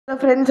Hello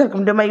friends,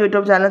 welcome to my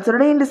YouTube channel. So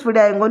today in this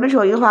video I am going to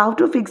show you how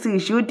to fix the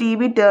issue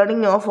TV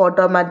turning off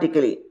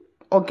automatically.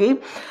 Okay,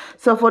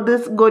 so for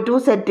this go to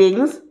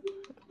settings.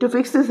 To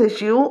fix this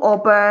issue,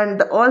 open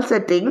the all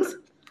settings.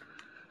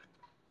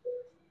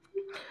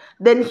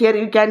 Then here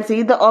you can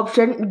see the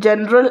option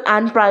general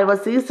and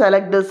privacy.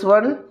 Select this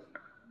one.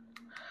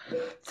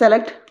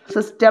 Select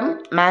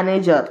system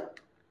manager.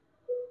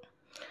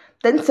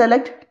 Then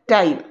select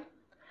time.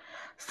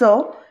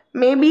 So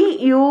maybe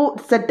you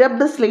set up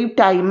the sleep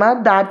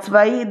timer, that's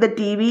why the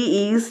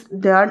TV is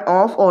turned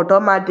off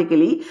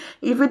automatically.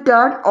 If you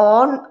turn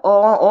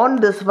on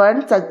this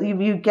one,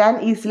 you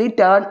can easily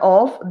turn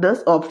off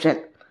this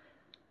option,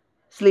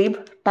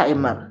 sleep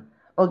timer.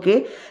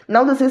 Okay,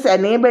 now this is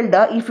enabled.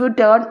 If you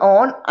turn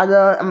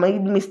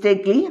on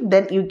mistakenly,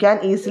 then you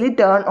can easily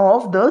turn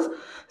off this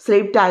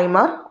sleep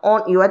timer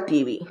on your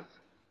TV.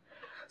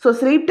 So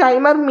sleep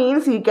timer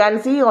means you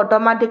can see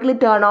automatically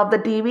turn off the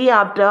TV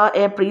after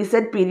a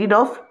preset period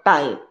of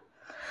time.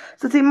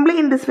 So simply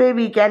in this way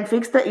we can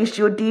fix the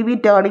issue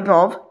TV turning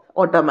off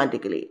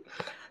automatically.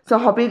 So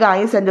hope you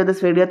guys enjoy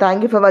this video.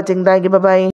 Thank you for watching. Thank you. Bye bye.